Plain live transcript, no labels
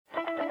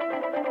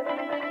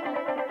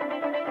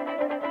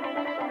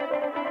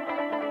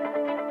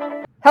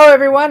Hello,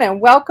 everyone,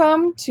 and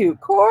welcome to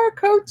Core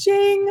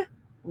Coaching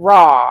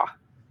Raw.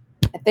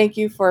 And thank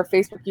you for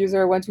Facebook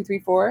user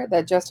 1234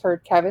 that just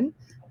heard Kevin.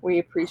 We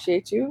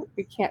appreciate you.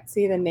 We can't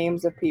see the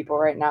names of people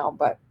right now,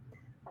 but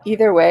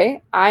either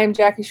way, I'm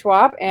Jackie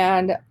Schwab,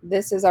 and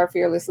this is our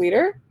fearless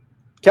leader,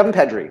 Kevin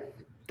Pedri,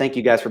 thank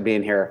you guys for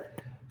being here.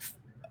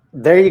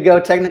 There you go.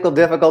 Technical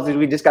difficulties.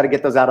 We just got to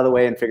get those out of the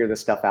way and figure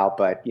this stuff out.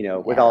 But,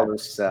 with all Yeah,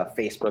 those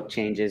Facebook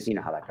changes, you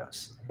know how that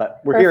goes.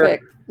 But we're here.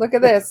 perfect. Look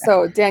at this.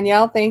 So,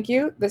 Danielle, thank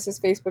you. This is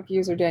Facebook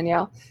user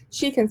Danielle.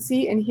 She can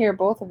see and hear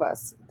both of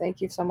us.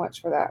 Thank you so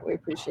much for that. We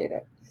appreciate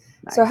it.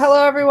 So, Nice.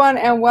 hello everyone,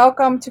 and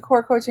welcome to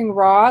Core Coaching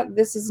Raw.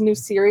 This is a new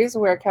series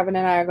where Kevin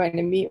and I are going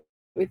to meet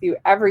with you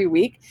every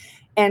week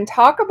and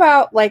talk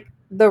about like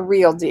the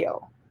real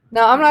deal.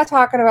 Now, I'm not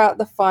talking about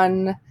the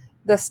fun,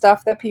 the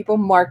stuff that people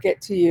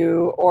market to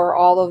you, or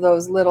all of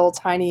those little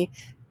tiny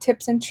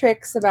tips and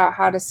tricks about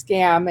how to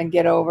scam and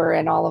get over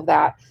and all of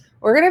that.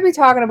 We're going to be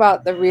talking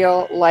about the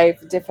real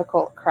life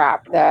difficult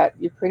crap that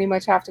you pretty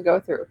much have to go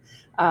through.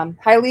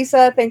 Hi,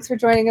 Lisa. Thanks for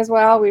joining as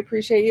well. We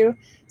appreciate you.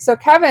 So,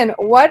 Kevin,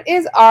 what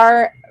is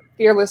our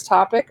fearless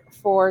topic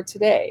for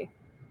today?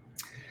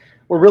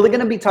 We're really going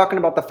to be talking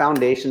about the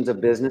foundations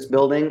of business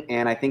building.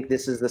 And I think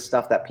this is the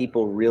stuff that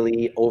people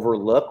really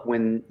overlook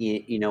when,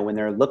 when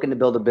they're looking to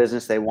build a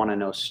business. They want to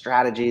know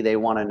strategy. They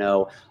want to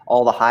know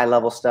all the high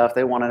level stuff.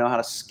 They want to know how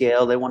to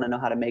scale. They want to know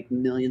how to make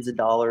millions of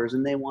dollars.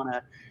 And they want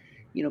to,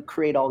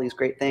 create all these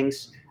great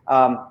things.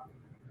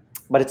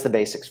 But it's the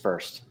basics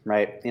first,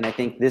 right? And I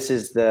think this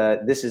is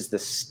the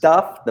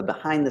stuff, the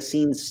behind the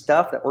scenes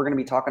stuff that we're going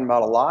to be talking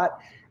about a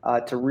lot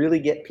to really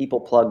get people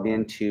plugged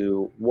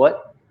into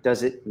what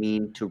does it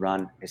mean to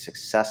run a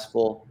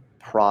successful,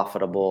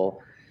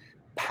 profitable,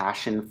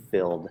 passion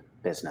filled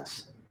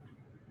business.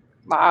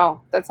 Wow,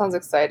 that sounds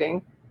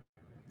exciting.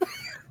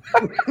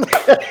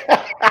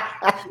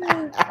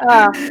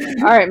 Uh,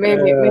 all right,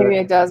 maybe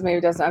it does, maybe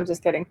it doesn't. I'm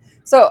just kidding.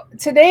 So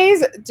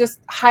today's just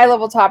high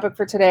level topic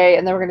for today,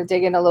 and then we're going to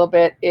dig in a little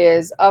bit.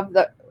 Is of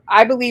the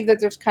I believe that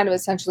there's kind of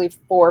essentially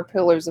four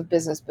pillars of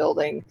business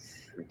building,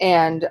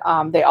 and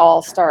they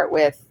all start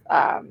with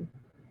a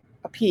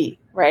P,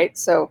 right?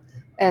 So,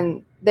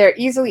 and they're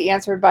easily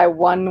answered by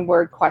one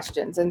word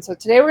questions. And so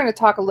today we're going to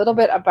talk a little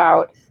bit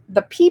about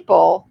the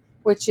people,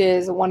 which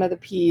is one of the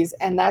P's,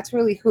 and that's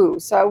really who.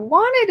 So I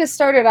wanted to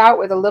start it out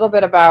with a little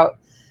bit about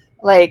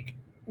like,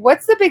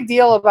 what's the big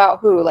deal about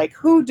who? Like,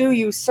 who do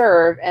you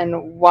serve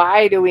and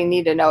why do we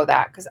need to know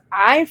that? Because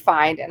I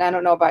find, and I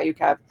don't know about you,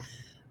 Kev,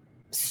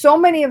 so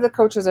many of the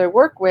coaches I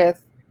work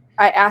with,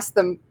 I ask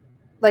them,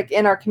 like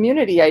in our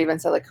community, I even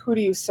said, like, who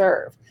do you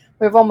serve?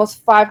 We have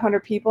almost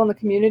 500 people in the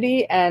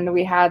community, and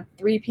we had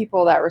 3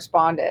 people that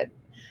responded.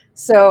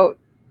 So,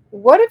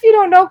 what if you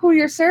don't know who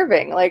you're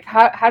serving? Like,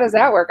 how does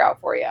that work out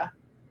for you?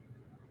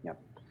 Yep.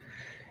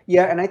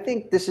 Yeah, and I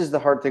think this is the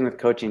hard thing with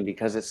coaching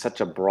because it's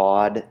such a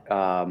broad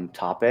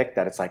topic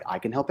that it's like I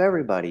can help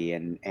everybody,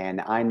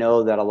 and I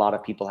know that a lot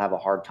of people have a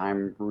hard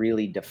time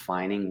really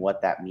defining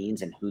what that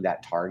means and who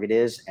that target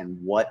is and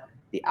what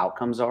the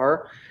outcomes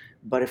are.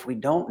 But if we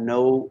don't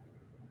know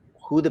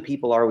who the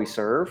people are we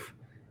serve,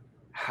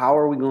 how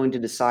are we going to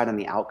decide on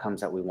the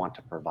outcomes that we want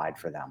to provide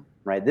for them,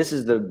 right? This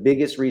is the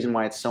biggest reason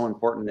why it's so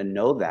important to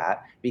know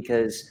that,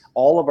 because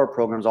all of our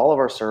programs, all of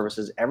our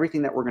services,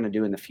 everything that we're going to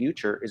do in the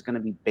future is going to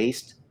be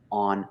based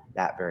on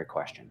that very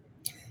question.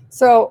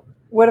 So,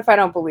 what if I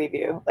don't believe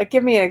you? Like,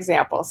 give me an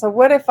example. So,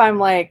 what if I'm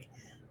like,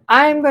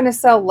 I'm going to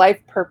sell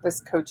life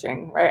purpose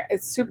coaching, right?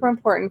 It's super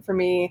important for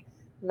me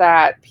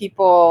that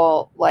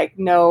people like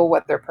know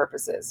what their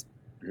purpose is.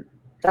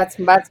 That's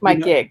my You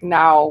know, gig.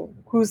 Now,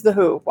 who's the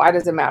who? Why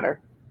does it matter?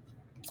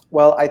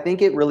 well, I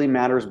think it really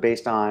matters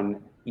based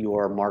on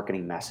your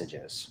marketing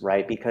messages,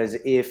 right? Because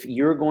if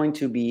you're going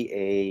to be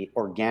a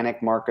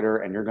organic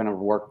marketer and you're going to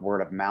work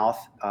word of mouth,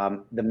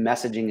 the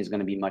messaging is going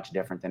to be much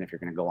different than if you're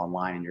going to go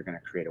online and you're going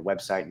to create a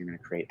website, and you're going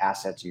to create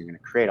assets, and you're going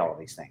to create all of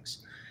these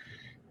things.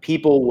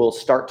 People will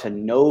start to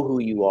know who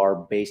you are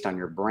based on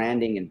your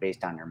branding and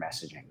based on your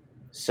messaging.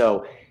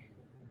 So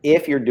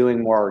if you're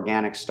doing more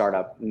organic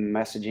startup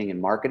messaging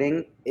and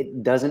marketing,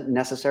 it doesn't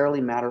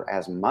necessarily matter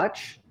as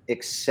much,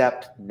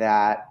 except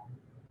that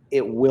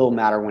it will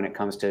matter when it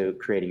comes to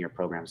creating your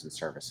programs and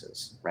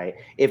services, right?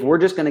 If we're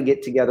just going to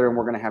get together and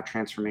we're going to have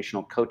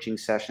transformational coaching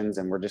sessions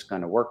and we're just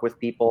going to work with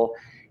people,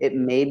 it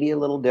may be a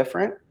little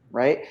different,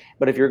 right?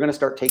 But if you're going to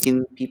start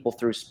taking people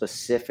through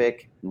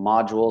specific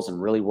modules and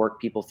really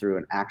work people through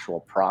an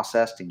actual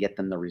process to get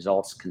them the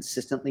results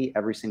consistently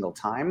every single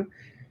time,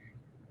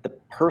 the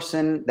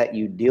person that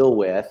you deal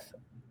with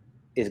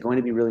is going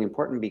to be really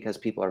important because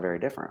people are very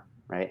different,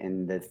 right?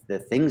 And the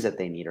things that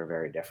they need are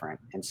very different.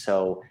 And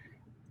so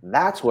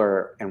that's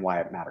where and why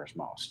it matters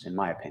most, in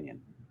my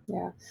opinion.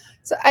 Yeah.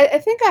 So I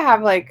think I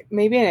have like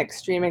maybe an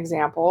extreme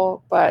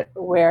example, but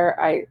where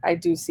I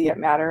do see it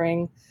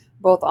mattering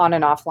both on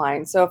and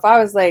offline. So if I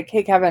was like,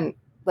 hey, Kevin,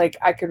 like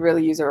I could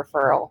really use a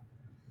referral.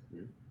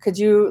 Could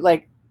you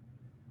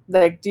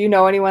do you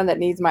know anyone that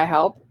needs my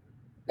help?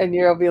 And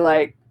you'll be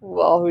like,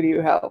 well, who do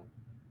you help?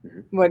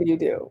 Mm-hmm. What do you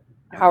do?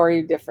 Yep. How are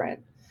you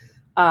different?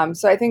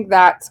 So I think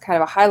that's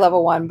kind of a high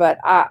level one. But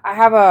I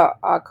have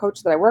a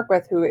coach that I work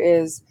with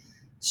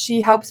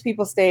she helps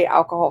people stay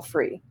alcohol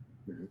free.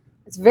 Mhm.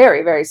 It's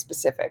very, very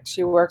specific.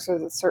 She works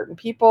with certain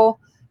people,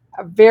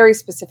 a very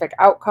specific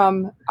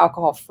outcome,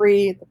 alcohol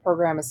free. The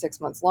program is 6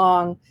 months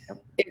long. Yep.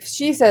 If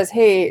she says,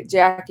 "Hey,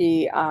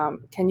 Jackie,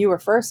 can you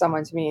refer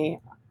someone to me?"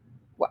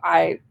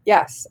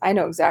 Yes, I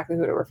know exactly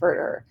who to refer to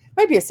her. It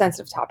might be a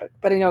sensitive topic,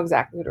 but I know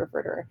exactly who to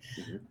refer to her.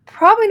 Mhm.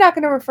 Probably not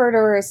going to refer to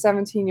her a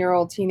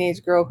 17-year-old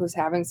teenage girl who's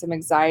having some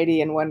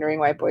anxiety and wondering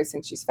why boys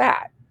think she's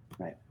fat.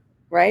 Right.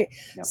 Right.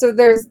 Yep. So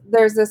there's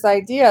this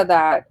idea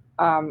that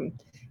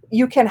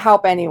you can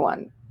help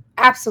anyone.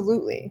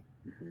 Absolutely.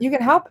 Mhm. You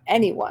can help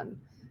anyone.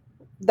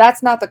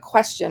 That's not the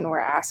question we're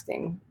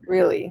asking,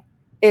 really.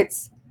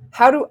 It's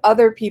how do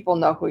other people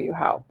know who you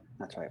help?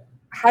 That's right.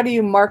 How do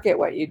you market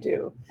what you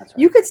do? That's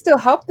You right. could still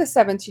help the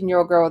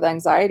 17-year-old girl with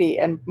anxiety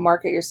and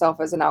market yourself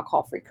as an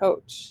alcohol-free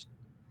coach.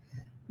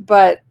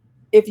 But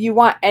if you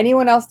want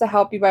anyone else to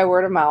help you by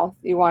word of mouth,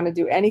 you want to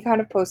do any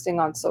kind of posting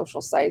on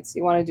social sites,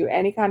 you want to do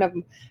any kind of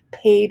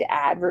paid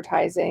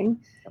advertising,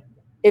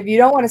 if you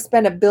don't want to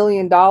spend $1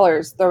 billion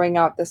throwing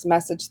out this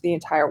message to the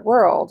entire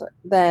world,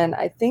 then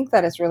I think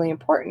that it's really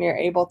important you're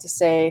able to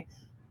say,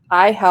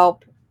 I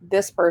help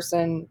this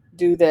person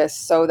do this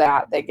so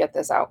that they get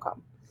this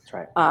outcome. That's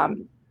right.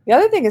 The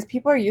other thing is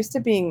people are used to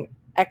being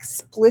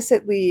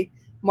explicitly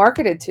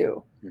marketed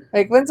to. Mhm.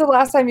 Like, when's the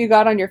last time you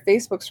got on your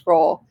Facebook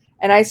scroll?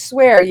 And I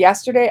swear,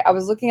 yesterday, I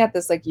was looking at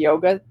this like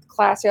yoga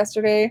class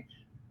yesterday.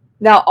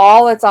 Now,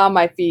 all that's on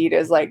my feed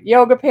is like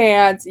yoga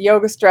pants,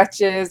 yoga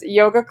stretches,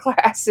 yoga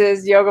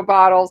classes, yoga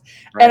bottles.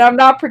 And Right. I'm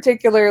not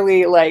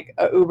particularly like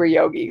a Uber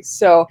yogi.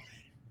 So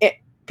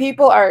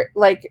people are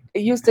like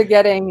used to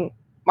getting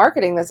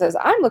marketing that says,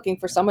 I'm looking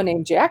for someone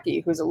named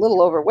Jackie who's a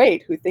little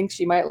overweight, who thinks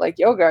she might like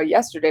yoga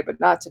yesterday, but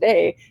not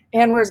today,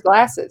 and wears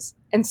glasses.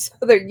 And so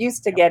they're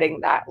used to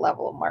getting that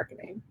level of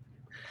marketing.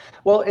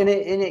 Well, and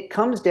it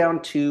comes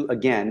down to,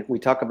 again, we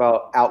talk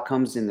about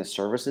outcomes in the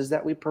services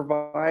that we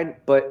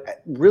provide,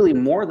 but really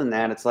more than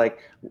that, it's like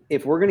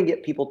if we're going to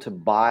get people to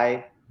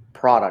buy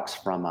products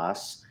from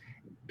us,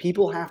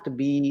 people have to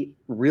be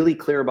really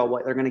clear about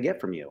what they're going to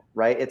get from you,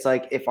 right? It's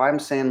like if I'm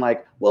saying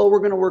like, well, we're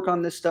going to work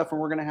on this stuff and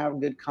we're going to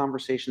have good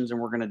conversations and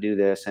we're going to do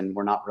this, and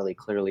we're not really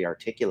clearly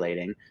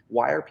articulating,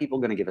 why are people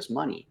going to give us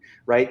money,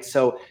 right?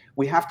 So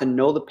we have to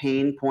know the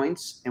pain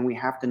points and we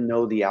have to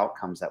know the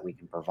outcomes that we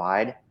can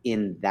provide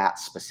in that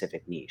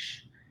specific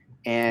niche.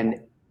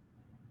 And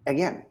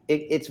again,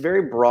 it's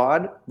very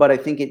broad, but I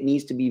think it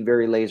needs to be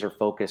very laser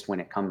focused when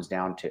it comes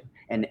down to,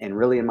 and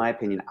really, in my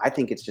opinion, I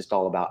think it's just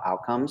all about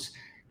outcomes,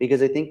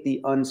 because I think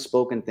the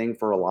unspoken thing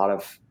for a lot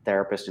of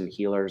therapists and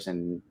healers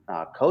and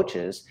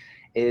coaches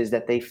is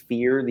that they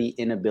fear the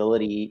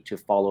inability to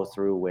follow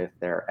through with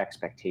their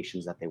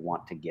expectations that they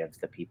want to give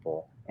the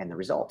people and the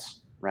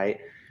results,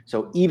 right?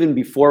 So even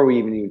before we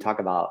even talk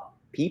about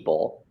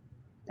people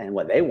and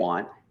what they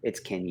want, it's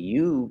can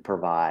you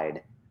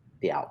provide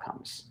the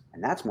outcomes?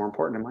 And that's more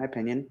important, in my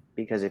opinion,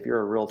 because if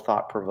you're a real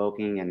thought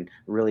provoking and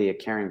really a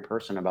caring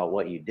person about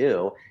what you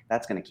do,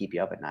 that's going to keep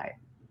you up at night,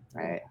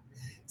 right?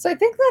 So I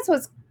think that's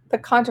what's the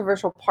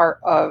controversial part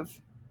of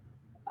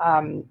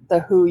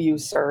the who you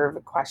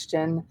serve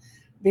question,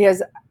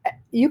 because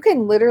you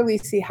can literally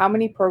see how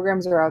many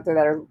programs are out there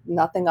that are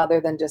nothing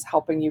other than just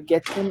helping you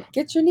get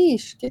your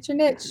niche, get your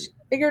niche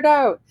figured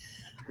out.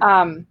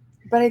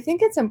 But I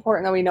think it's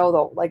important that we know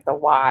the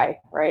why,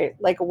 right?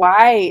 Like,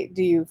 why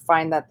do you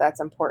find that that's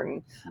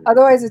important?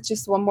 Otherwise, it's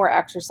just one more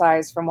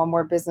exercise from one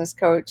more business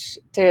coach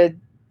to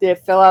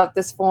fill out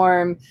this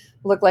form,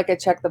 look like a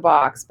check the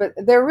box. But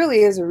there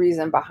really is a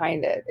reason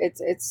behind it.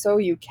 It's so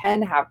you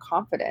can have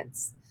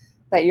confidence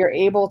that you're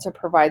able to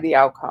provide the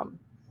outcome.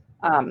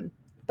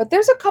 But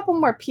there's a couple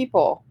more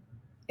people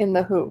in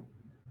the who.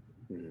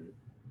 Mhm.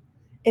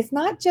 It's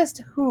not just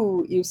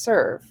who you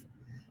serve,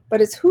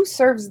 but it's who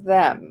serves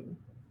them.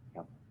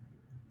 Yep.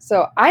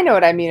 So I know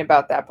what I mean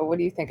about that, but what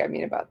do you think I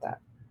mean about that?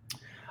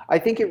 I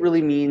think it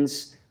really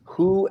means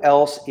who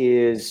else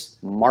is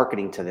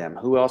marketing to them,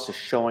 who else is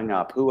showing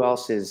up, who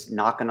else is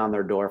knocking on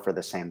their door for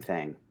the same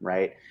thing,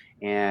 right?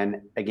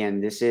 And again,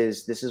 this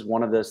is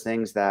one of those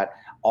things that,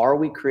 are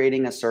we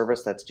creating a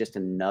service that's just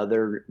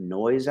another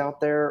noise out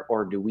there,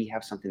 or do we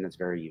have something that's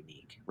very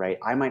unique, right?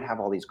 I might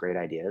have all these great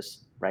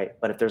ideas, right?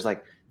 But if there's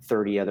like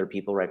 30 other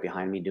people right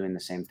behind me doing the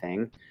same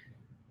thing,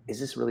 is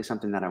this really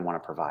something that I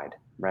want to provide,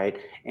 right?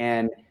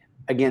 And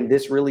again,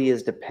 this really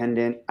is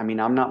dependent. I mean,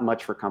 I'm not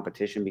much for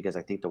competition because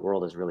I think the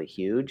world is really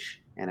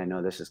huge, and I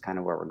know this is kind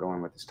of where we're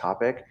going with this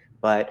topic,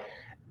 but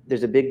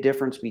there's a big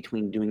difference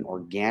between doing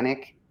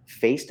organic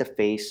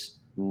face-to-face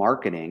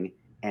marketing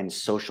and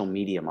social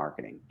media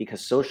marketing,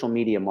 because social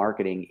media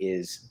marketing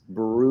is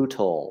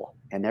brutal,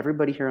 and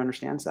everybody here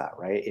understands that,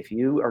 right? If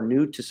you are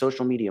new to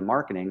social media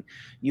marketing,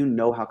 you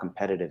know how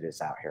competitive it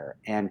is out here,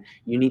 and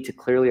you need to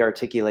clearly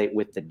articulate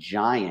with the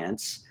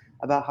giants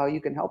about how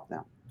you can help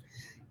them.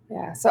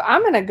 Yeah. So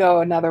I'm going to go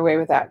another way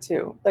with that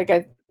too.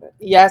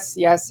 Yes,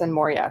 yes, and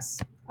more yes.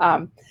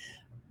 Um,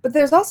 But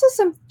there's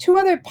also two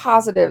other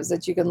positives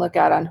that you can look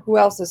at on who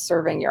else is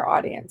serving your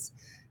audience.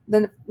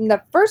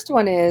 The first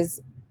one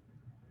is,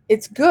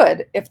 it's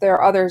good if there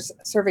are others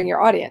serving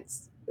your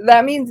audience.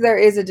 That means there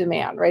is a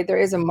demand, right? There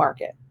is a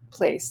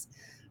marketplace.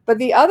 But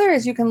the other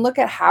is, you can look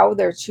at how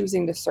they're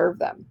choosing to serve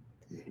them.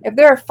 If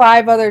there are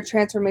 5 other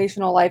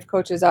transformational life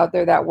coaches out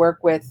there that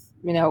work with,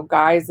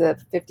 guys at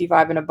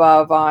 55 and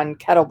above on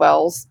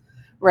kettlebells,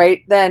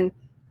 right? Then,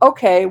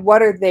 okay,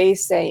 what are they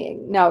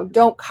saying? Now,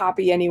 don't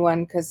copy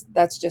anyone, because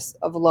that's just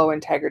of low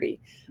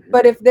integrity.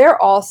 But if they're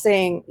all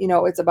saying,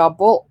 it's about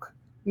bulk,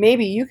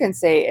 maybe you can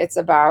say it's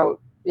about,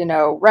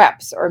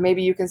 reps, or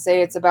maybe you can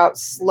say it's about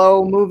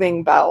slow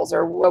moving bells,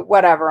 or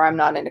whatever. I'm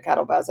not into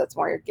kettlebells. That's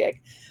more your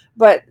gig.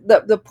 But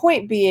the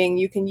point being,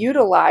 you can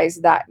utilize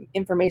that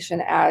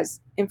information as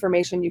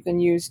information you can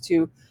use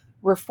to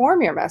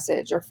reform your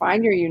message or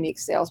find your unique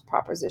sales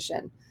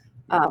proposition.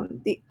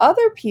 The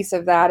other piece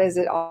of that is,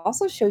 it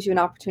also shows you an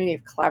opportunity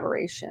of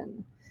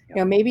collaboration.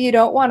 Maybe you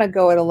don't want to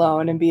go it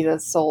alone and be the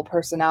sole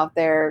person out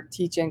there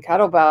teaching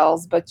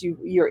kettlebells, but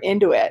you're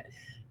into it.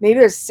 Maybe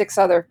there's 6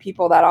 other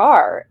people that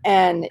are,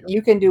 and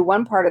you can do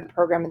one part of the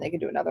program and they can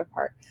do another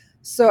part.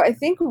 So I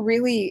think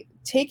really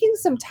taking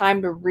some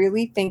time to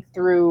really think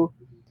through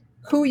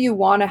who you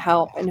want to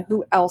help and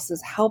who else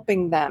is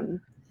helping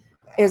them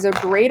is a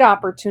great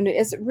opportunity.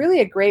 It's really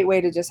a great way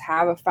to just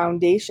have a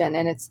foundation.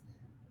 And it's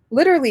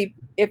literally,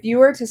 if you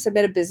were to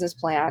submit a business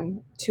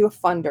plan to a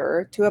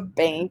funder, to a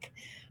bank,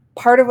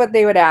 part of what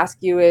they would ask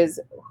you is,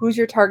 who's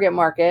your target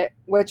market?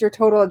 What's your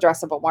total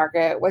addressable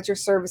market? What's your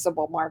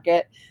serviceable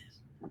market?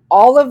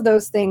 All of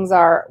those things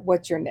are,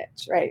 what's your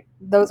niche, right?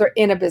 Those are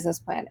in a business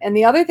plan. And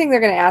the other thing they're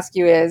going to ask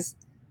you is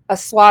a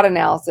SWOT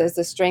analysis,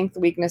 the strength,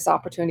 weakness,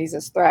 opportunities,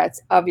 and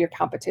threats of your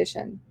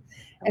competition.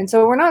 And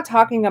so we're not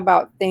talking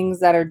about things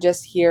that are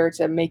just here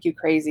to make you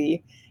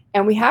crazy.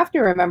 And we have to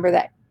remember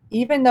that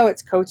even though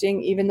it's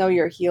coaching, even though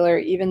you're a healer,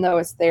 even though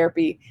it's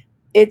therapy,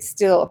 it's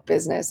still a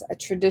business, a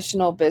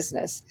traditional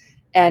business.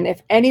 And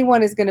if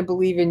anyone is going to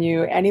believe in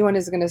you, anyone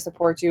is going to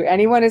support you,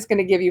 anyone is going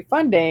to give you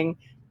funding,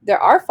 there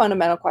are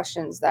fundamental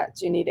questions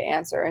that you need to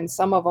answer. And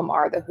some of them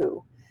are the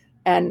who.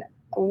 And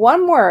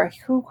one more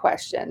who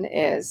question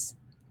is,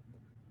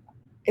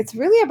 it's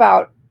really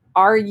about,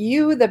 are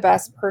you the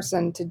best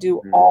person to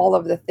do all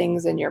of the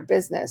things in your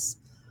business?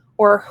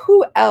 Or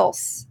who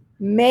else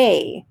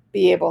may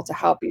be able to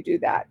help you do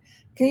that?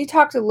 Can you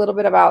talk a little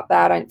bit about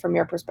that from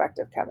your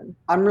perspective, Kevin?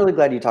 I'm really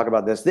glad you talk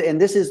about this.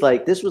 And this was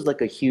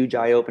like a huge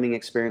eye-opening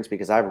experience,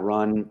 because I've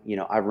run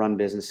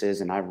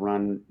businesses, and I've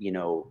run,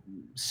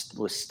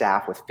 with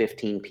staff with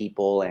 15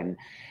 people.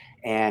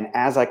 And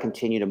as I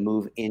continue to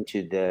move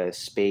into the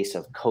space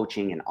of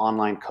coaching and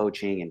online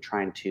coaching and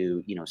trying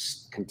to,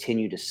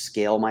 continue to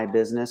scale my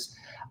business,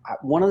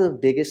 one of the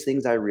biggest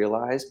things I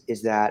realized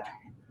is that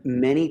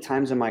many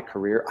times in my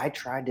career, I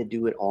tried to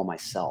do it all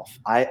myself.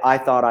 I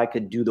thought I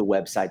could do the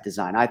website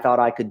design. I thought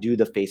I could do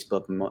the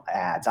Facebook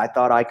ads. I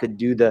thought I could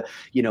do the,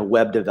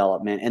 web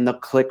development and the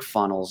click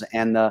funnels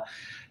and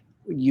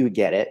you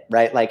get it,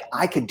 right? Like,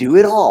 I could do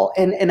it all.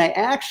 And I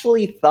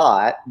actually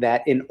thought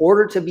that in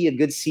order to be a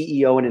good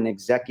CEO and an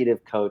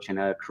executive coach and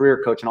a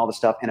career coach and all the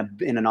stuff, and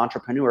an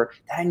entrepreneur,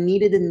 that I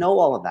needed to know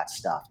all of that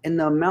stuff. And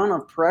the amount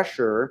of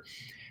pressure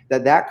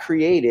that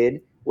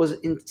created was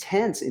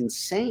intense,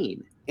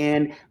 insane.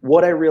 And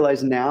what I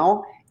realize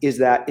now is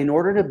that in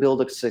order to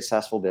build a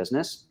successful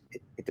business,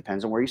 it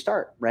depends on where you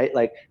start, right?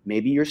 Like,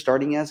 maybe you're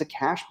starting as a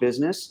cash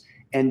business,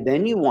 and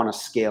then you want to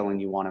scale and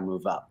you want to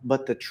move up.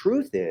 But the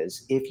truth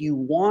is, if you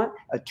want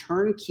a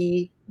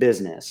turnkey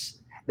business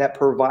that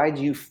provides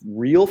you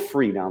real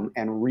freedom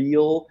and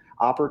real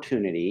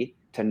opportunity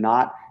to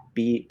not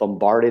be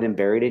bombarded and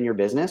buried in your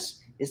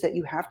business, is that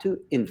you have to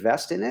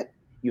invest in it.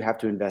 You have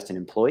to invest in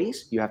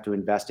employees. You have to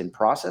invest in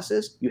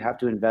processes. You have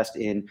to invest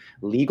in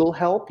legal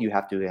help. You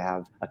have to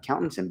have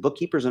accountants and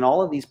bookkeepers and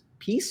all of these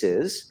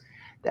pieces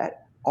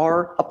that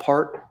are a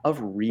part of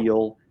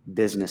real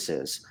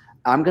businesses.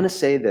 I'm going to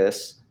say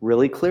this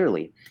really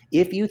clearly.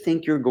 If you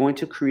think you're going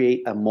to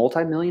create a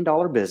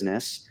multi-million-dollar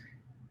business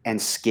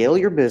and scale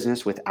your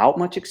business without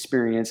much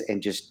experience,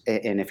 and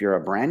if you're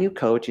a brand new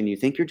coach and you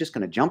think you're just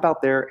going to jump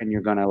out there and you're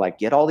going to like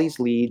get all these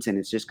leads and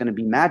it's just going to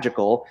be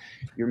magical,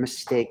 you're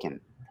mistaken.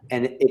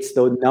 And it's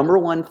the number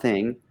one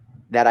thing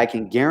that I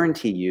can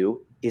guarantee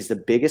you is the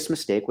biggest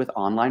mistake with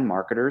online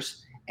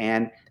marketers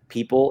and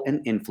people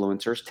and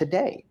influencers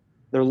today.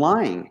 They're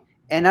lying.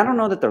 And I don't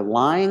know that they're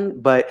lying,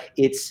 but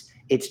it's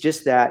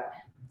just that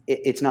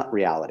it's not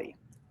reality.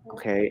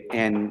 Okay.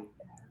 And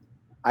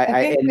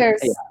I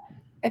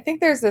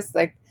think there's this,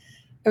 like,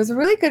 it was a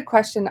really good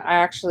question I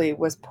actually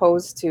was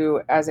posed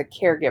to as a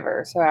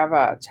caregiver. So I have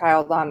a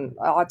child on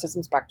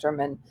autism spectrum,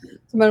 and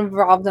so I'm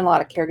involved in a lot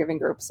of caregiving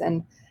groups.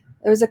 And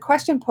there was a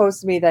question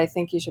posed to me that I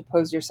think you should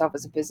pose yourself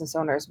as a business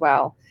owner as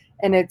well.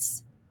 And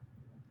it's,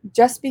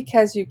 just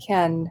because you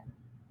can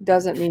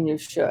doesn't mean you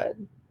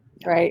should,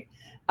 right?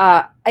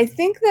 I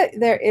think that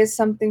there is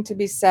something to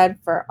be said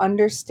for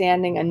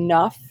understanding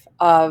enough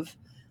of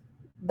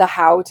the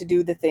how to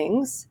do the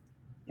things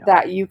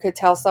that you could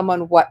tell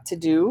someone what to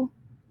do,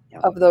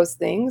 Yep. of those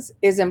things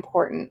is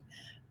important.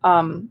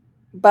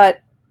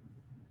 But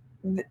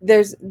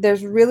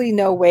there's really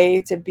no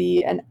way to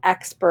be an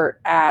expert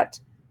at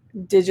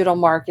digital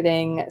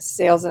marketing,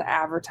 sales and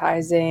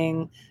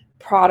advertising,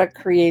 product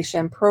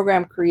creation,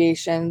 program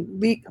creation,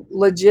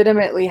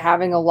 legitimately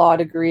having a law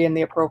degree in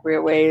the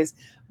appropriate ways,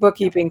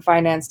 bookkeeping,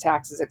 finance,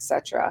 taxes,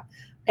 etc.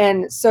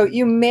 And so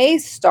you may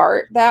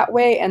start that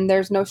way, and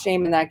there's no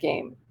shame in that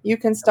game. You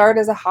can start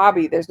as a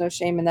hobby, there's no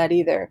shame in that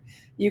either.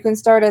 You can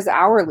start as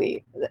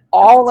hourly.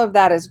 All of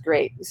that is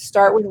great.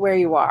 Start with where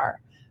you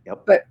are.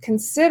 Yep. But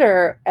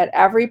consider at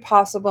every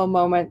possible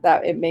moment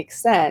that it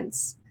makes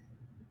sense,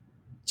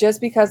 just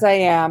because I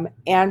am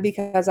and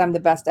because I'm the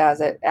best at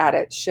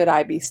it, should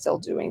I be still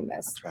doing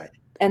this? That's right.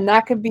 And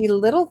that could be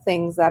little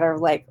things that are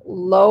like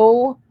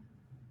low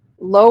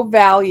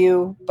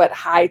value but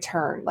high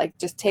turn, like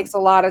just takes a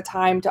lot of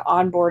time to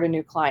onboard a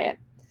new client.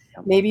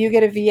 Yep. Maybe you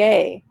get a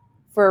VA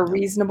for a Yep.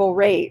 reasonable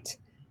rate,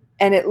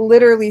 and it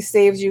literally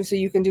saves you so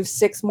you can do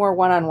 6 more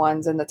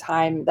one-on-ones in the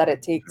time that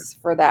it takes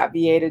for that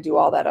VA to do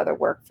all that other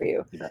work for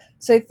you.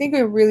 So I think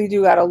we really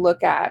do got to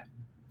look at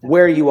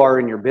where you are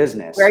in your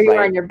business, where you right?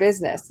 are in your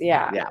business.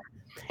 Yeah.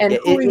 And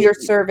It- who it- you're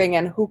serving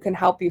and who can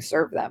help you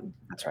serve them.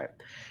 That's right.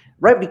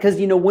 Right, because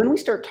when we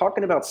start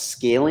talking about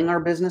scaling our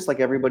business, like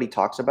everybody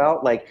talks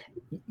about, like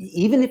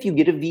even if you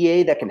get a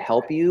VA that can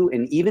help you,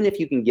 and even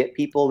if you can get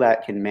people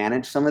that can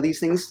manage some of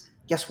these things,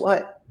 guess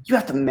what? You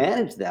have to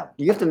manage them.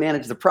 You have to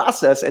manage the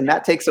process, and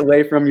that takes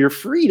away from your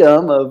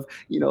freedom of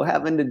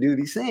having to do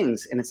these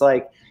things. And it's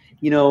like,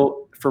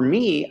 for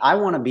me, I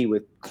want to be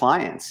with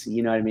clients.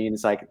 You know what I mean?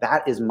 It's like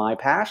that is my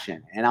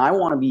passion, and I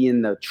want to be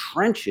in the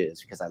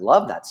trenches because I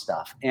love that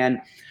stuff. And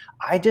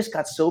I just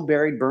got so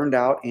buried, burned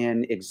out,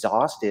 and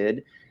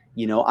exhausted.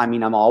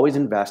 I'm always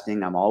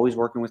investing. I'm always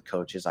working with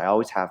coaches. I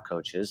always have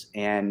coaches.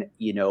 And,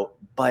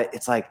 but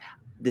it's like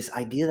this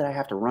idea that I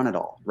have to run it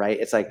all, right?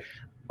 It's like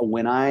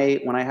when I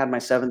had my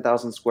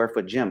 7,000 square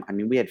foot gym,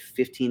 we had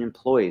 15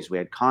 employees, we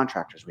had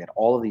contractors, we had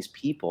all of these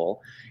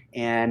people,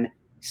 and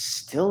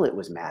still it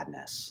was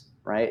madness,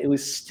 right? It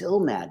was still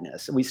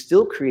madness. We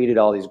still created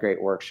all these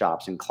great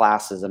workshops and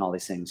classes and all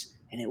these things,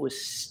 and it was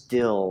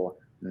still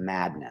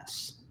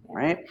madness.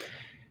 Right.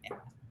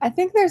 I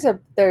think there's I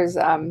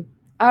don't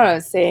know,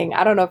 saying,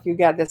 I don't know if you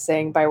got this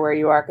saying by where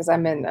you are, because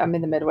I'm in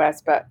the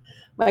Midwest, but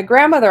my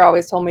grandmother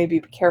always told me to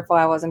be careful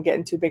I wasn't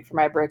getting too big for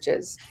my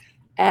britches.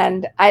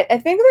 And I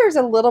think there's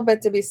a little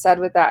bit to be said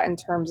with that in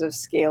terms of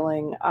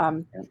scaling.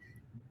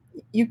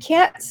 You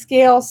can't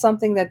scale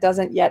something that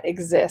doesn't yet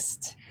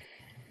exist.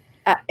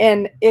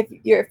 And if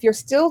you're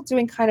still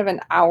doing kind of an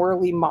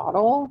hourly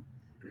model,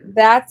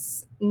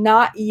 that's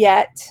not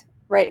yet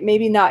right.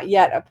 Maybe not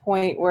yet a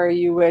point where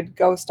you would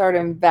go start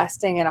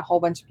investing in a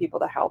whole bunch of people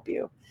to help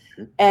you.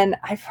 And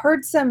I've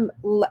heard some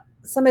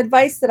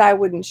advice that I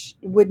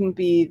wouldn't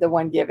be the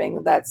one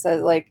giving, that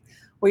says like,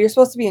 well, you're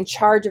supposed to be in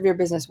charge of your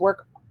business,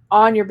 work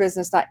on your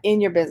business, not in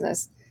your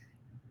business,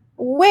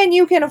 when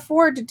you can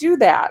afford to do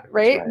that,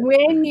 right?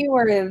 When you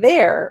are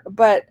there.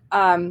 But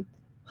honey,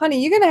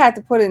 you're gonna have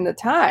to put in the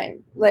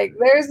time. Like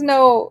there's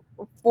no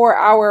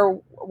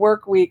 4-hour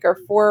work week or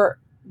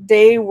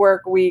 4-day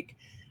work week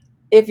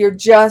if you're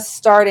just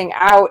starting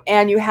out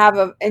and you have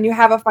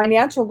a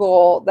financial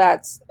goal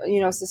that's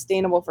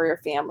sustainable for your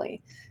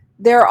family.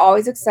 There are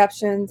always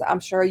exceptions. I'm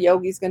sure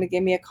Yogi's going to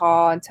give me a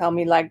call and tell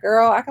me like,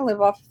 girl, I can live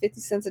off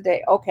 50 cents a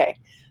day. Okay.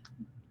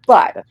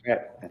 But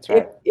that's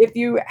right. If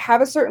you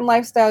have a certain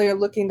lifestyle you're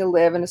looking to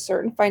live and a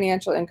certain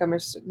financial income you're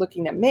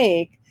looking to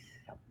make,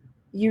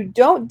 you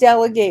don't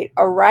delegate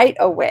a right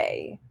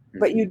away,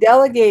 but you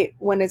delegate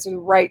when it's the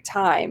right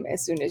time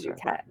as soon as you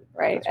can,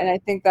 right? And I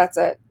think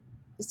it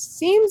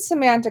seems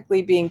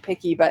semantically being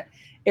picky, but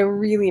it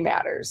really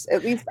matters.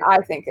 At least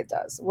I think it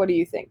does. What do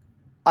you think?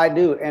 I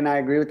do, and I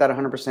agree with that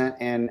 100%.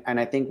 And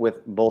I think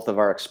with both of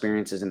our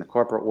experiences in the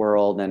corporate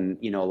world and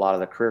a lot of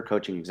the career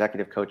coaching,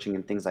 executive coaching,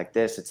 and things like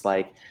this, it's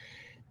like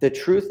the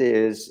truth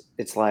is,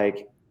 it's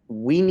like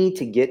we need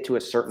to get to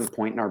a certain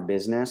point in our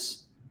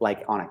business,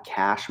 like on a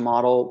cash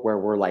model, where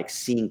we're like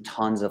seeing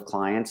tons of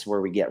clients,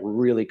 where we get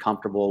really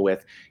comfortable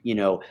with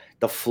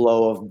the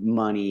flow of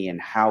money and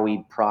how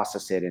we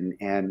process it,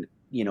 and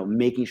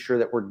making sure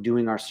that we're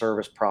doing our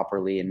service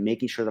properly and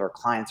making sure that our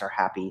clients are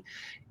happy,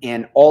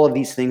 and all of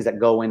these things that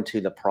go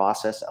into the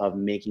process of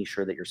making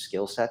sure that your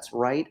skill set's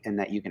right and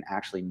that you can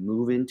actually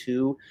move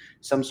into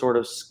some sort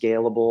of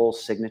scalable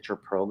signature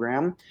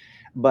program.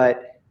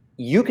 But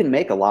you can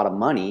make a lot of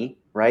money,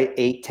 right?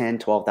 $8, $10,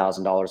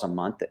 $12,000 a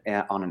month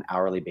on an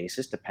hourly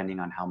basis, depending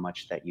on how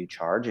much that you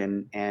charge.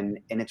 And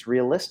it's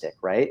realistic,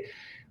 right?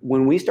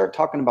 When we start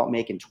talking about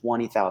making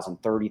 20,000,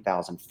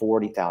 30,000,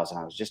 40,000,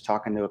 I was just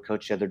talking to a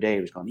coach the other day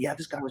who was going, yeah,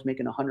 this guy was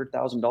making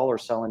 $100,000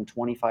 selling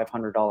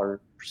 $2,500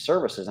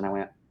 services. And I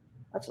went,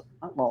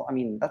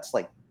 that's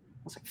like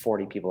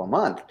 40 people a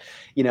month.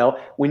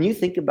 When you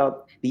think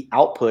about the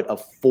output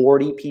of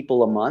 40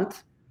 people a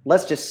month,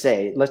 let's just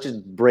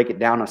break it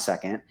down a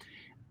second.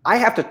 I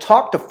have to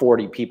talk to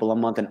 40 people a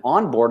month and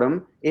onboard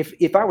them.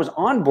 If I was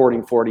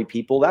onboarding 40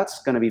 people,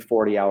 that's going to be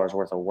 40 hours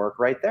worth of work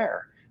right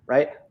there.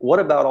 right? What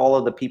about all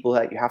of the people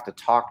that you have to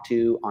talk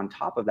to on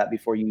top of that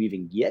before you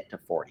even get to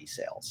 40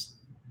 sales?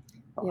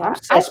 Well, I'm Yeah,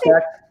 I think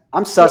suspect.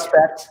 I'm yeah,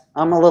 suspect.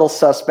 I'm a little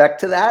suspect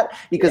to that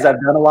because yeah,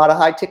 I've done a lot of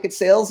high ticket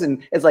sales,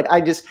 and it's like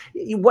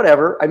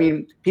whatever. I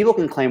mean, people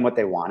can claim what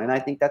they want, and I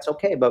think that's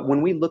okay. But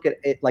when we look at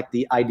it, like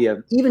the idea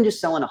of even just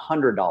selling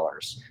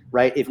 $100,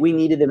 right? If we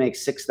needed to make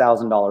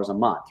 $6,000 a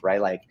month,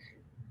 right? Like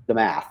the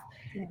math.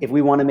 yeah. If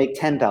we want to make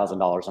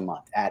 $10,000 a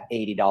month at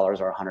 $80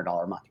 or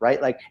 $100 a month, right?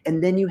 Like,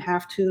 and then you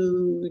have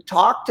to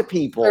talk to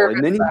people, and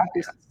Service then you that.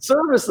 have to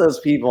service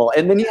those people,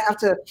 and then you have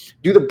to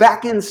do the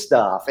back end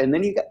stuff, and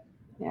then you got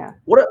Yeah.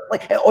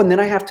 and then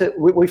I have to,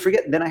 we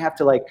forget, then I have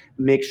to like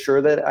make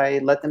sure that I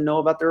let them know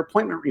about their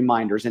appointment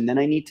reminders. And then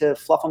I need to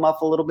fluff them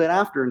up a little bit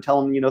after and tell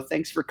them,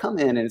 thanks for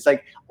coming. And it's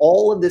like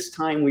all of this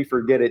time we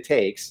forget it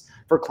takes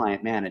for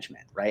client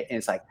management, right? And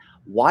it's like,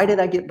 why did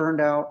I get burned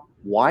out?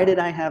 Why did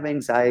I have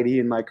anxiety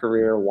in my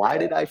career? Why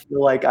did I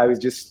feel like I was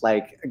just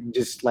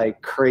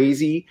like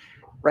crazy,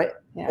 right?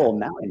 Yeah. Well,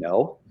 now I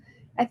know.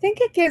 I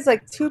think it gives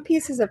like two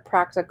pieces of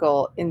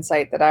practical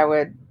insight that I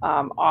would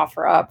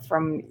offer up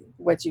from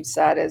what you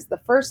said. Is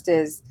the first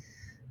is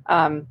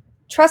um,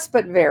 trust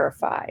but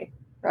verify,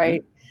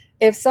 right? Mhm.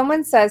 If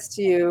someone says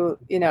to you,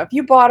 if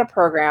you bought a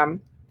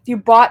program, if you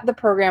bought the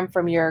program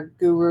from your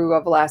guru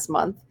of last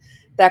month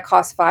that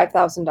cost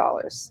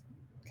 $5,000,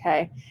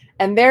 okay,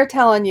 and they're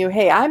telling you,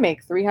 hey, I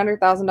make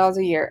 $300,000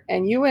 a year,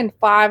 and you and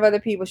five other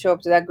people show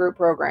up to that group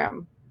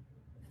program,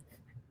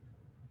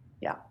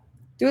 Yeah.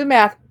 do the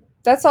math.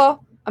 That's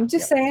all. I'm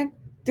just Yep. saying,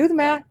 do the Yep.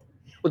 math.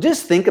 Well,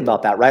 just think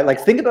about that, right? Like,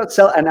 think about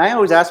and I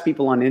always ask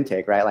people on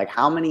intake, right? Like,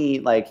 how many,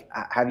 like,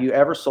 have you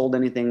ever sold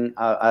anything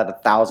at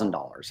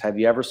 $1,000? Have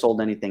you ever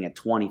sold anything at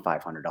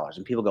 $2,500?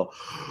 And people go,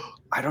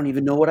 I don't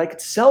even know what I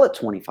could sell at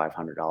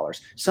 $2,500.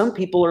 Some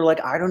people are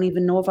like, I don't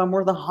even know if I'm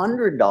worth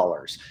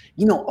 $100.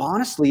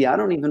 Honestly, I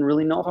don't even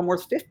really know if I'm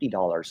worth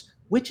 $50,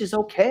 which is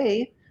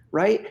okay,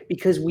 right?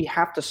 Because we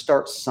have to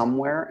start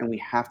somewhere, and we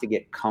have to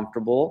get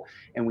comfortable,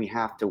 and we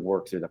have to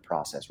work through the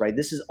process, right?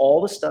 This is all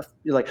the stuff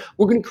you're like,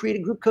 we're going to create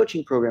a group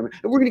coaching program,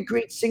 and we're going to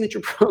create signature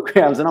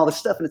programs and all this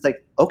stuff. And it's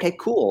like, okay,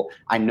 cool.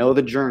 I know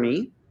the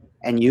journey,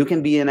 and you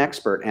can be an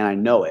expert, and I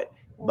know it.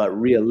 But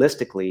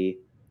realistically,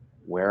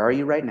 where are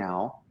you right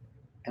now?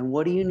 And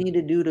what do you need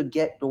to do to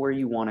get to where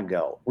you want to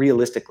go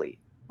realistically,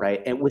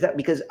 right? And with that,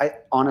 because I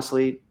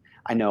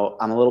know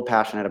I'm a little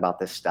passionate about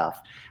this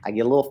stuff. I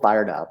get a little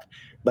fired up,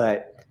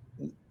 but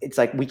it's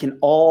like we can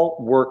all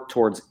work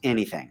towards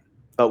anything,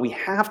 but we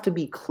have to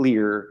be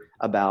clear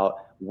about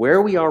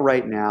where we are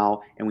right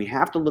now, and we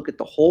have to look at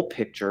the whole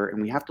picture, and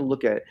we have to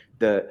look at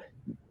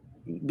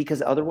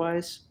because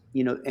otherwise,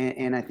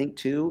 and I think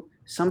too,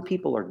 some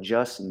people are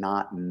just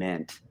not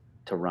meant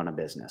to run a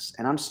business.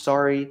 And I'm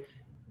sorry,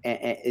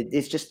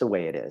 it's just the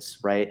way it is,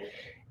 right?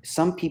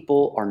 Some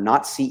people are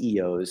not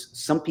CEOs.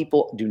 Some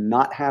people do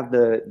not have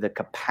the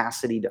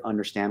capacity to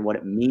understand what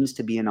it means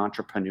to be an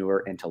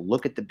entrepreneur and to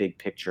look at the big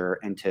picture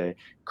and to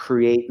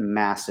create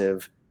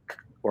massive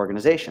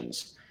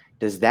organizations.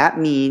 Does that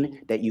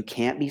mean that you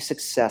can't be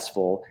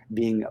successful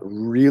being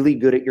really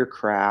good at your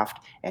craft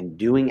and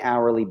doing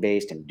hourly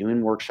based and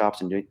doing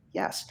workshops and doing,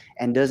 yes.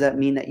 And does that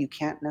mean that you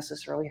can't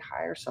necessarily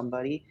hire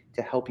somebody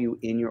to help you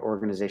in your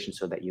organization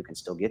so that you can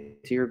still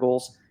get to your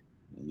goals?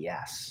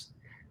 Yes.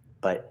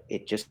 But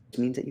it just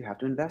means that you have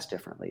to invest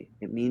differently.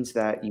 It means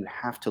that you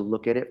have to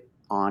look at it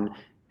on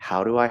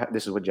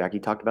this is what Jackie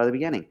talked about at the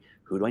beginning.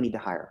 Who do I need to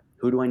hire?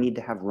 Who do I need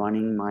to have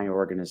running my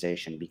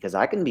organization? Because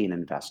I can be an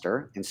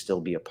investor and still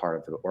be a part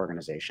of the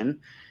organization.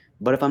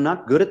 But if I'm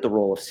not good at the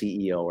role of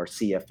CEO or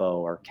CFO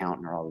or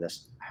accountant or all of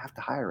this, I have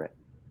to hire it.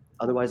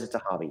 Otherwise, it's a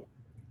hobby.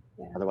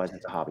 Yeah. Otherwise,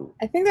 it's a hobby.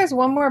 I think there's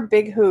one more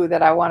big who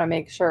that I want to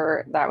make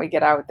sure that we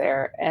get out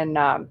there. And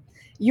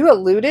you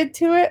alluded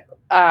to it,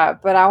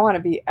 but I want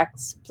to be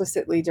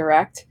explicitly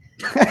direct.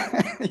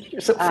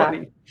 You're so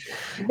funny.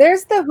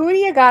 There's the who do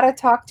you got to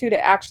talk to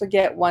actually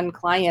get one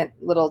client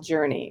little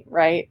journey,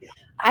 right?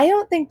 I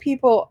don't think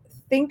people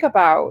think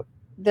about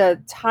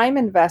the time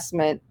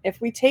investment.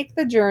 If we take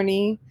the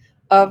journey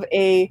of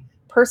a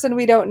person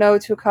we don't know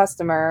to a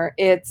customer,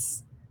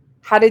 it's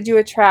how did you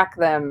attract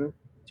them?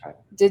 Right.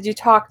 Did you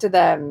talk to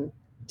them?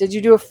 Did you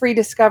do a free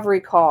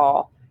discovery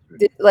call?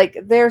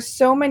 There's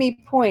so many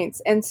points.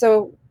 And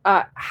so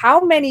how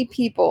many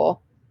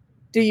people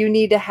do you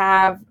need to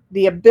have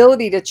the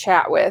ability to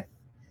chat with?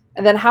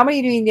 And then how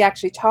many do you need to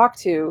actually talk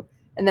to?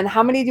 And then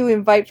how many do you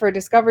invite for a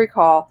discovery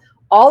call?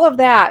 All of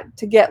that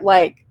to get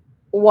like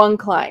one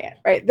client,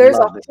 right? There's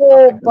a Love this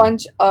whole topic.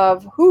 bunch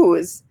of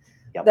who's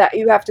Yep. that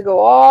you have to go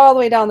all the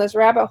way down this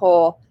rabbit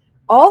hole.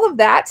 All of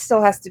that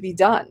still has to be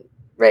done,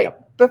 right?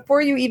 Yep.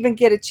 Before you even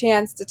get a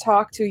chance to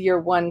talk to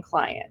your one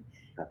client.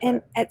 That's And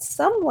right. at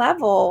some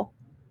level,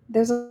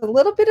 there's a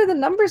little bit of the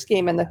numbers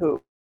game in the who.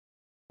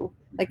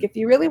 Like if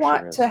you really There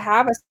sure want to is.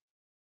 have a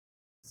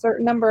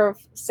certain number of,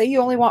 say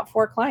you only want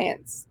 4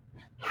 clients,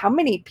 how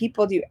many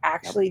people do you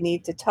actually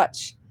need to talk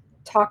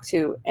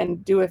to,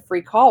 and do a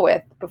free call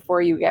with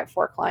before you get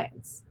 4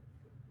 clients?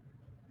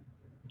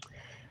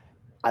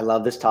 I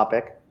love this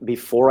topic.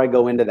 before I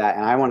go into that,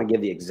 and I want to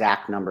give the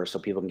exact numbers so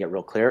people can get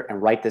real clear,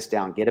 and write this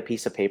down, get a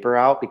piece of paper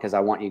out, because I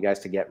want you guys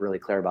to get really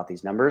clear about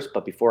these numbers.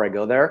 But before I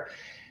go there,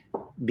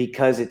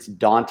 because it's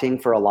daunting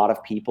for a lot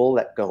of people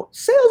that go,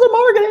 sales and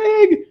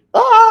marketing,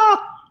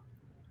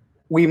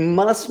 we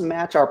must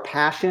match our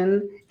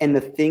passion and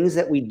the things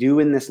that we do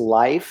in this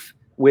life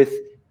with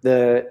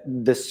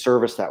the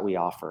service that we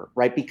offer,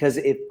 right? Because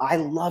if I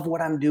love what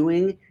I'm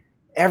doing,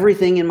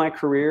 everything in my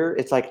career,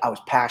 it's like I was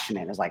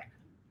passionate. It's like,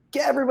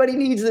 everybody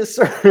needs this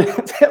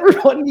service.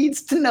 Everyone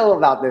needs to know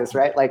about this,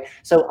 right? Like,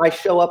 so I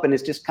show up and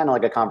it's just kind of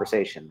like a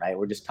conversation, right?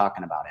 We're just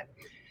talking about it.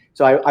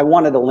 So I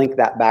wanted to link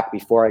that back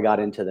before I got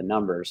into the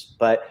numbers.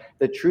 But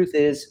the truth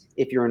is,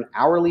 if you're an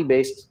hourly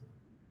based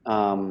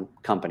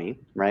company,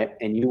 right,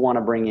 and you want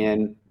to bring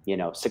in,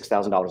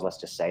 $6,000, let's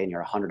just say, and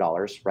you're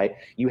 $100, right,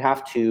 you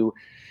have to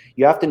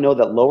know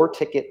that lower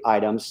ticket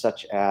items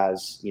such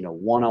as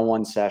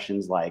one-on-one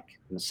sessions like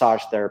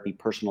massage therapy,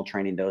 personal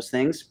training, those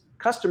things,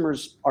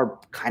 customers are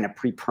kind of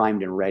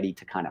pre-primed and ready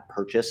to kind of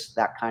purchase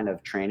that kind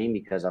of training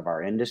because of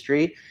our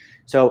industry.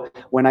 So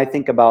when I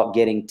think about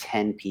getting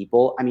 10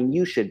 people, I mean,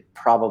 you should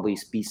probably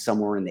be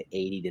somewhere in the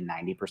 80 to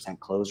 90%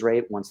 close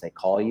rate once they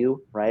call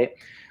you, right?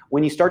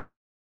 When you start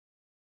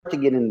to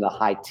get into the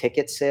high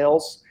ticket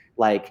sales,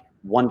 like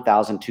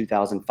 1,000,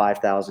 2,000,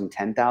 5,000,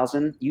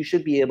 10,000, you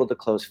should be able to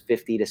close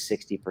 50 to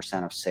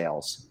 60% of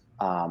sales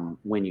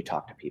when you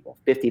talk to people.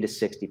 50 to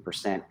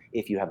 60%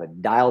 if you have a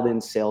dialed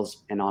in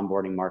sales and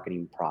onboarding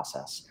marketing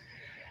process.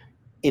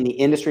 In the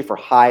industry for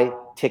high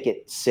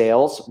ticket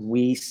sales,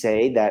 we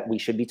say that we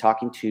should be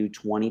talking to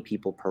 20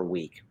 people per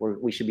week.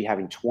 We should be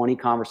having 20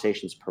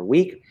 conversations per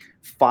week,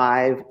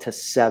 5 to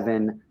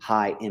 7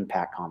 high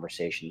impact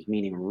conversations,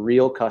 meaning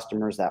real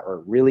customers that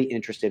are really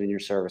interested in your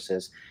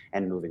services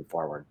and moving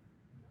forward.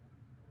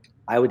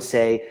 I would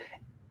say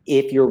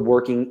if you're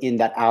working in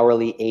that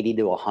hourly 80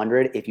 to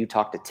 100, if you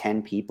talk to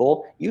 10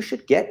 people, you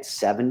should get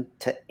 7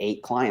 to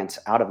 8 clients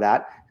out of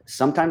that,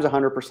 sometimes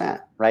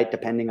 100%, right?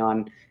 Depending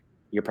on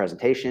your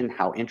presentation,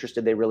 how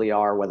interested they really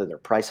are, whether they're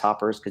price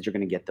hoppers, because you're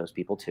going to get those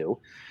people too.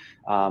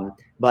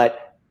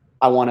 But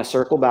I want to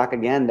circle back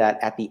again that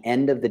at the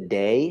end of the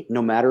day,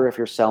 no matter if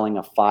you're selling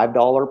a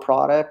 $5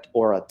 product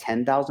or a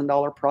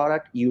 $10,000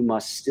 product, you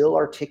must still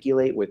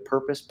articulate with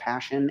purpose,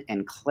 passion,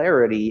 and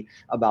clarity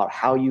about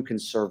how you can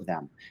serve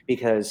them,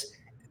 because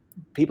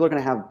people are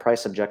going to have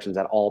price objections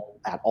at all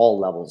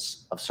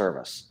levels of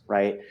service,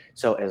 right?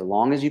 So as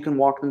long as you can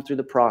walk them through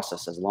the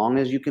process, as long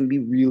as you can be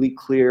really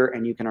clear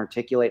and you can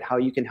articulate how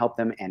you can help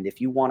them, and if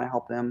you want to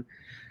help them,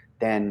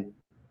 then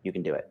you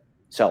can do it.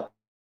 So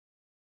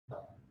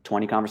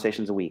 20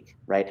 conversations a week,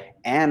 right?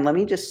 And let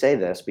me just say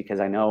this, because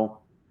I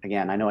know I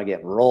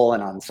get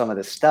rolling on some of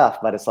this stuff,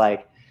 but it's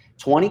like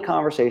 20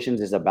 conversations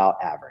is about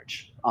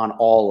average on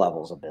all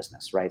levels of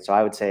business, right? So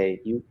I would say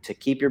to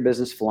keep your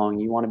business flowing,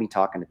 you want to be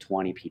talking to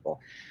 20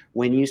 people.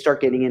 When you start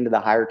getting into the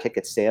higher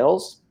ticket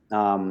sales,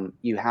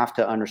 you have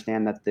to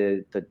understand that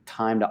the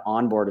time to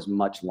onboard is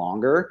much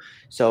longer.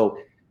 So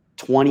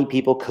 20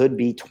 people could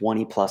be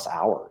 20 plus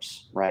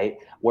hours, right?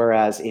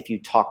 Whereas if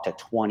you talk to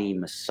 20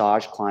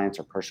 massage clients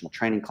or personal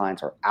training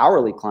clients or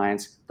hourly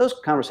clients, those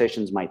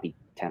conversations might be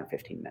 10 or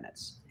 15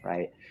 minutes,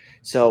 right?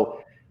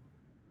 So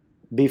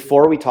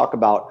before we talk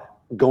about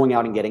going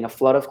out and getting a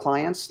flood of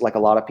clients, like a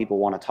lot of people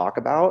want to talk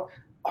about,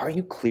 are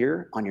you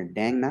clear on your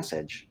dang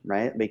message,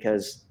 right?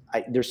 Because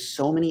there's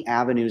so many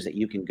avenues that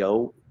you can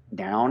go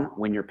down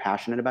when you're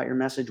passionate about your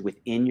message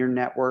within your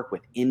network,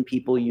 within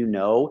people you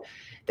know,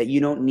 that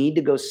you don't need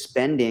to go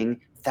spending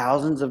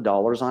thousands of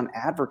dollars on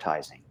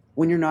advertising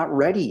when you're not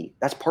ready.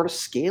 That's part of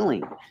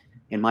scaling,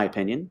 in my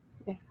opinion.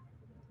 Yeah.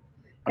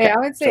 Okay, I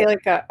would say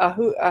like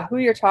who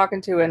you're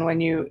talking to,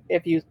 and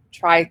if you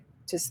try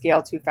to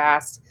scale too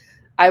fast,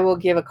 I will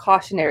give a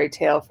cautionary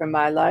tale from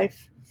my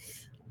life.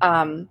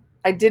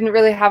 I didn't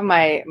really have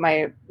my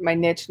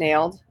niche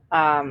nailed,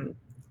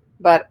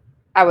 but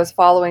I was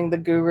following the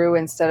guru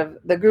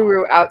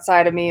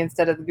outside of me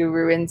instead of the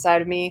guru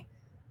inside of me.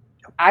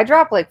 I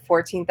dropped like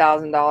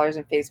 $14,000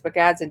 in Facebook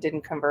ads and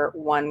didn't convert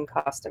one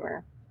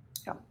customer.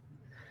 Yeah.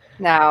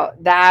 Now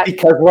that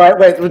because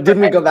wait,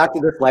 didn't we go back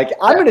to this? Like,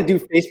 I'm going to do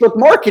Facebook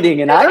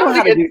marketing, and I know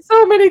how to do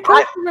so many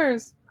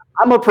customers.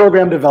 I'm a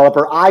program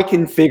developer. I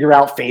can figure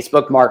out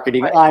Facebook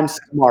marketing. Right. I'm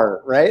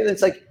smart, right?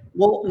 It's like,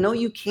 well, no,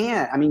 you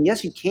can't. I mean,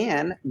 yes, you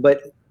can,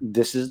 but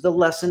this is the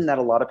lesson that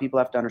a lot of people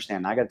have to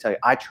understand. I got to tell you,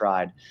 I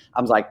tried.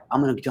 I was like,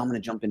 I'm gonna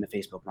jump into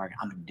Facebook marketing.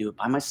 I'm gonna do it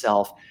by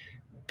myself,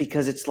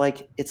 because it's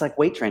like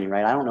weight training,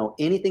 right? I don't know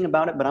anything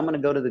about it, but I'm gonna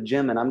go to the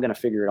gym and I'm gonna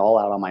figure it all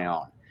out on my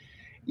own.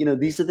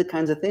 These are the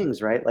kinds of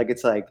things, right? Like,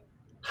 it's like,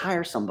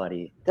 hire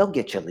somebody, they'll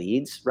get you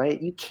leads,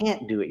 right? You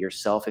can't do it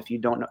yourself if you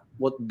don't know.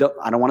 Well,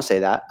 I don't want to say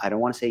that. I don't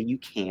want to say you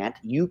can't.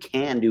 You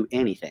can do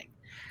anything,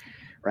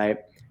 right?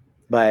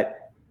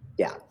 But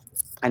yeah,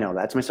 I know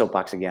that's my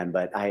soapbox again,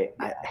 but no,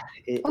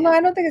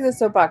 I don't think it's a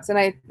soapbox, and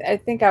I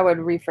think I would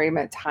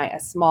reframe it a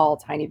small,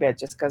 tiny bit,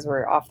 just because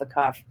we're off the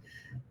cuff.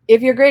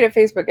 If you're great at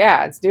Facebook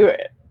ads, do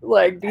it.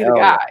 Like, be the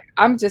guy.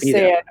 I'm just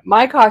saying,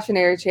 my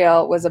cautionary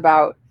tale was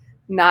about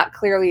not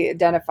clearly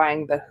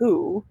identifying the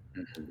who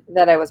Mm-hmm.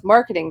 that I was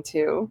marketing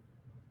to.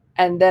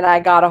 And then I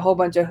got a whole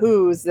bunch of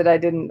who's that I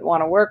didn't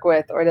want to work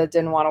with or that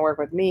didn't want to work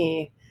with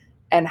me.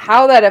 And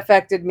how that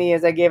affected me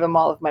is I gave them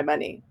all of my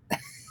money.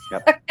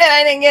 Yep. And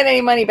I didn't get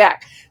any money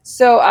back.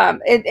 So,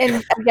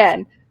 and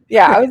again,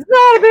 yeah, it was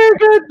not a very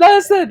good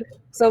lesson.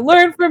 So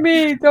learn from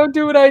me. Don't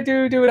do what I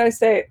do. Do what I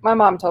say. My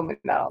mom told me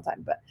that all the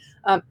time.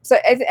 But so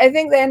I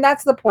think, and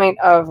that's the point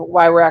of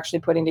why we're actually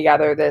putting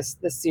together this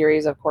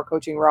series of Core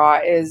Coaching Raw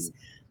is,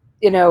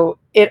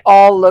 it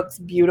all looks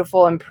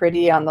beautiful and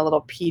pretty on the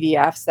little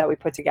PDFs that we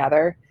put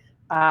together,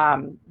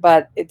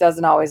 but it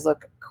doesn't always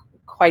look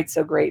quite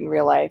so great in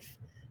real life.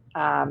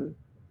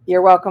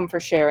 You're welcome for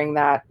sharing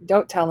that.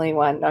 Don't tell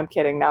anyone. No, I'm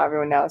kidding. Now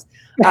everyone knows.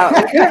 We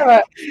do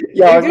have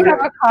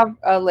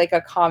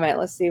a comment.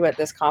 Let's see what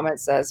this comment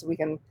says.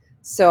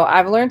 So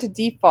I've learned to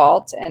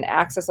default and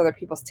access other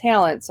people's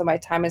talent, so my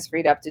time is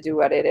freed up to do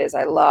what it is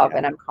I love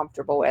and I'm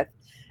comfortable with.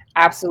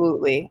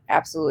 Absolutely.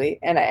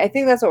 And I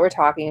think that's what we're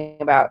talking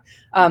about.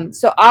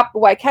 So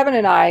why Kevin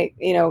and I,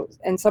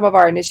 and some of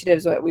our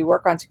initiatives that we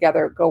work on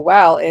together go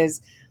well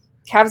is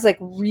Kev's like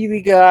really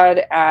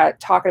good at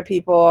talking to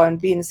people and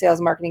being a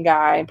sales marketing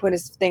guy and putting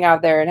his thing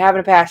out there and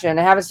having a passion and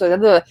having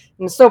the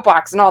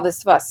soapbox and all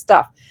this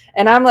stuff.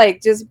 And I'm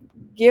like, just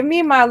give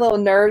me my little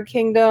nerd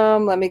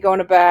kingdom. Let me go in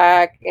the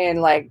back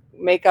and like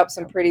make up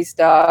some pretty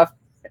stuff.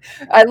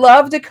 I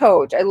love to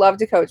coach,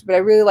 but I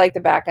really like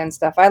the back end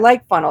stuff. I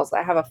like funnels.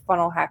 I have a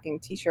funnel hacking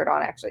t-shirt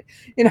on, actually.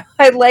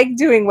 I like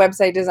doing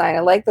website design. I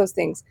like those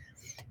things.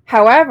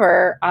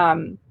 However,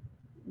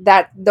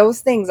 that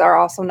those things are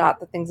also not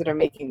the things that are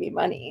making me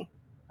money.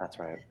 That's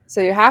right. So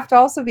you have to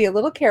also be a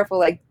little careful.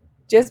 Like,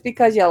 just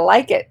because you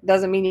like it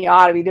doesn't mean you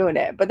ought to be doing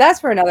it. But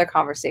that's for another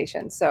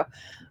conversation. So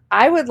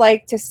I would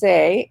like to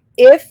say,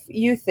 if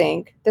you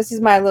think, this is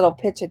my little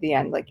pitch at the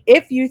end, like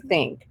if you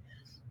think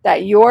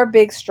that your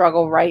big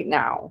struggle right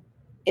now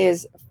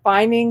is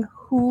finding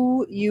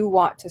who you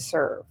want to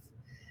serve,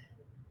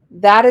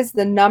 that is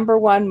the number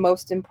one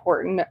most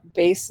important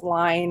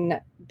baseline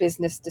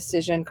business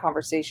decision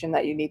conversation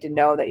that you need to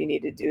know, that you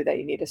need to do, that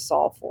you need to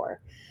solve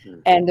for. Mm-hmm.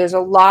 And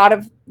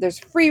there's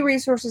free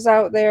resources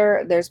out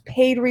there. There's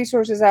paid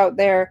resources out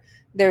there.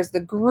 There's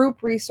the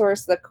group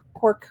resource, the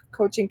Core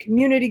Coaching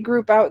community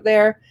group out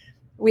there.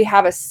 We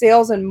have a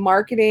sales and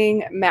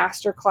marketing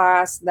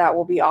masterclass that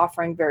we'll be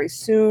offering very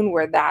soon,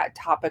 where that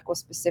topic will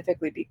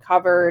specifically be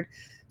covered.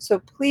 So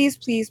please,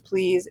 please,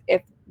 please,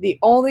 if the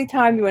only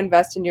time you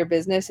invest in your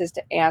business is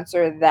to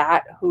answer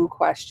that who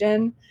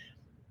question,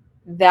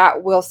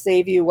 that will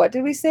save you. What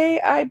did we say?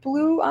 I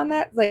blew on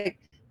that.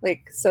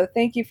 So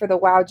thank you for the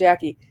wow,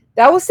 Jackie.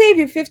 That will save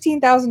you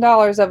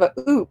 $15,000 of a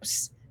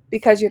oops,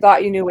 because you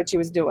thought you knew what you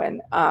was doing.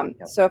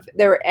 So if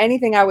there were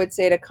anything I would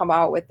say to come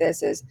out with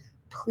this is,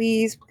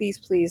 please, please,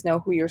 please know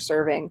who you're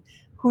serving,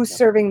 who's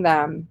serving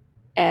them,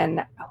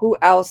 and who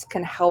else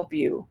can help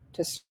you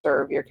to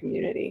serve your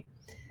community.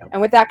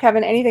 And with that,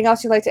 Kevin, anything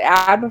else you'd like to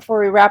add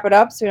before we wrap it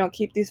up so we don't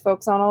keep these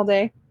folks on all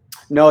day?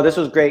 No, this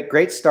was great.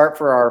 Great start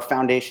for our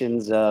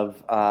foundations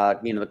of,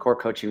 the Core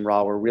Coaching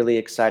Raw. We're really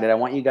excited. I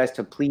want you guys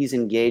to please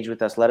engage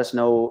with us. Let us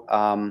know,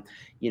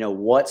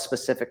 what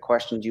specific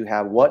questions you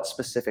have, what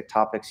specific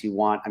topics you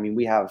want. I mean,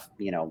 we have,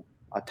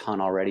 a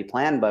ton already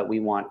planned, but we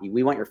want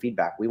your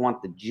feedback. We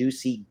want the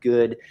juicy,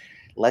 good,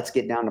 let's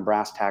get down to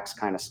brass tacks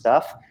kind of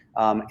stuff.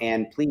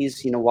 And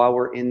please, while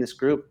we're in this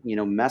group,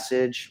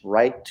 message,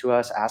 write to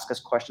us, ask us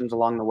questions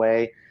along the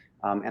way.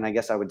 And I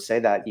guess I would say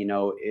that,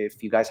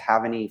 if you guys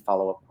have any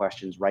follow-up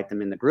questions, write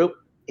them in the group.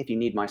 If you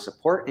need my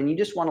support and you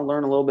just want to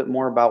learn a little bit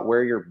more about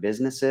where your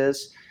business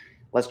is,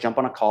 let's jump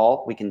on a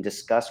call. We can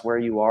discuss where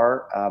you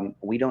are.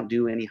 We don't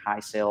do any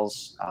high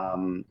sales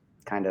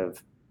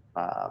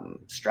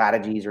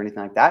strategies or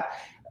anything like that.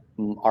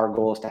 Our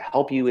goal is to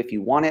help you if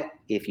you want it.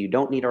 If you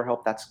don't need our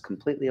help, that's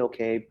completely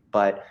okay.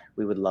 But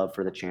we would love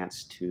for the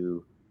chance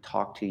to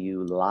talk to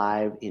you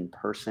live in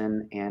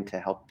person and to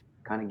help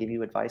kind of give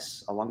you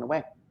advice along the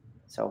way.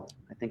 So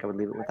I think I would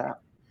leave it with that.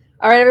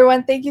 All right,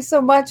 everyone. Thank you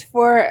so much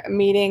for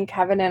meeting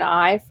Kevin and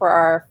I for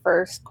our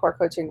first Core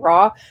Coaching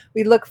Raw.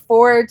 We look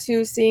forward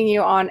to seeing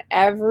you on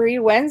every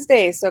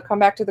Wednesday. So come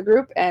back to the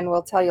group and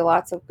we'll tell you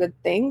lots of good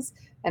things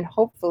and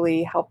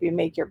hopefully help you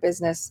make your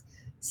business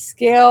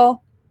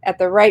scale at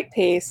the right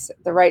pace,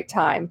 at the right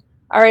time.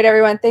 All right,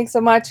 everyone. Thanks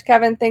so much.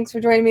 Kevin, thanks for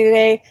joining me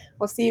today.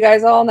 We'll see you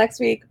guys all next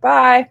week.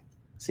 Bye.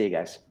 See you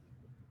guys.